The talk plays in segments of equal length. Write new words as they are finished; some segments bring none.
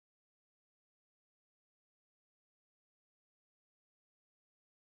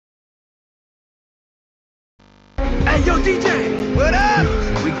Hey, yo, DJ! What up?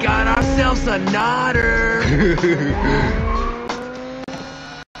 We got ourselves a nodder.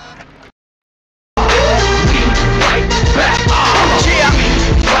 Right back. Oh, yeah.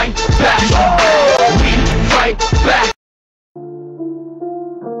 Right back. Oh, right back.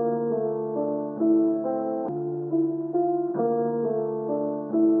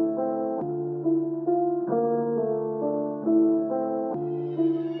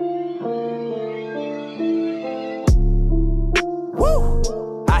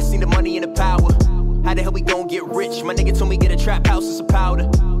 Woo! I seen the money and the power. How the hell we gon' get rich? My nigga told me get a trap house and some powder.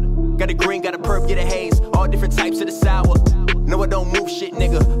 Got a green, got a perp, get a haze. All different types of the sour. No, I don't move shit,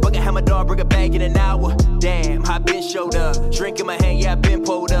 nigga. But can have my dog bring a bag in an hour. Damn, I been showed up. Drink in my hand, yeah, I been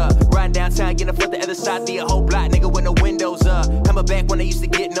pulled up. Riding downtown, getting up the other side, the whole block, nigga, with no windows up. Hammer back when I used to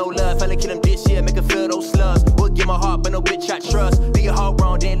get no love. Fella kill them this year, make her feel those slugs. Would give my heart, but no bitch I trust. Leave your heart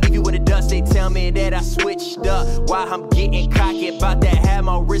wrong, then leave you with the dust. They tell me that I switched up. Why I'm getting cocky, about that, have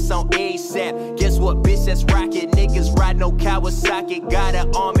my wrist on ASAP. Guess what, bitch, that's rocket. Niggas ride no Kawasaki. Got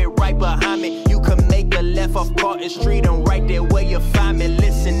an army right behind me. You can make a left off Carton Street and right there where you find me.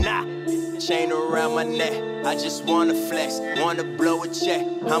 Listen, chain around my neck. I just wanna flex, wanna blow a check.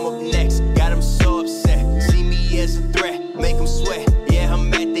 I'm up next, got them so upset. See me as a threat, make them sweat. Yeah,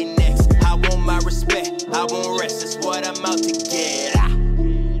 I'm at they next. I want my respect, I won't rest. That's what I'm out to get.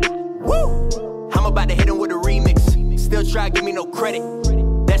 Woo! I'm about to hit him with a remix. Still try to give me no credit.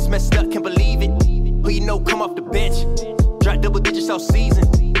 That's messed up, can't believe it. Who you know come off the bench? Drop double digits all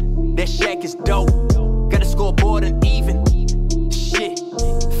season. That shack is dope. Got a scoreboard uneven. Shit,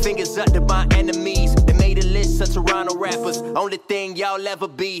 fingers up to my enemies. They made a list of Toronto rappers. Only thing y'all ever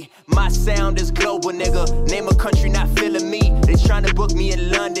be. My sound is global, nigga. Name a country not feeling me. They tryna book me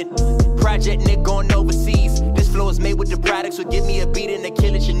in London. Project nigga going overseas. This flow is made with the product, so give me a beat and a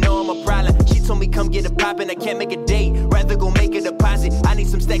kill it. You know I'm a problem. She told me come get a poppin'. I can't make a date. Rather go make a deposit. I need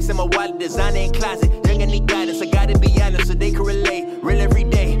some stacks in my wallet, designer in closet. Young and need guidance. I gotta be honest so they can relate. Real every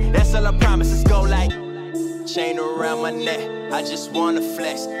day. That's all I promise. Let's go like. Chain around my neck, I just wanna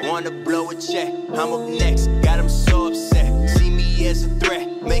flex, wanna blow a check. I'm up next, got them so upset. See me as a threat,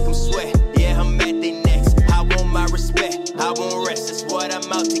 make them sweat.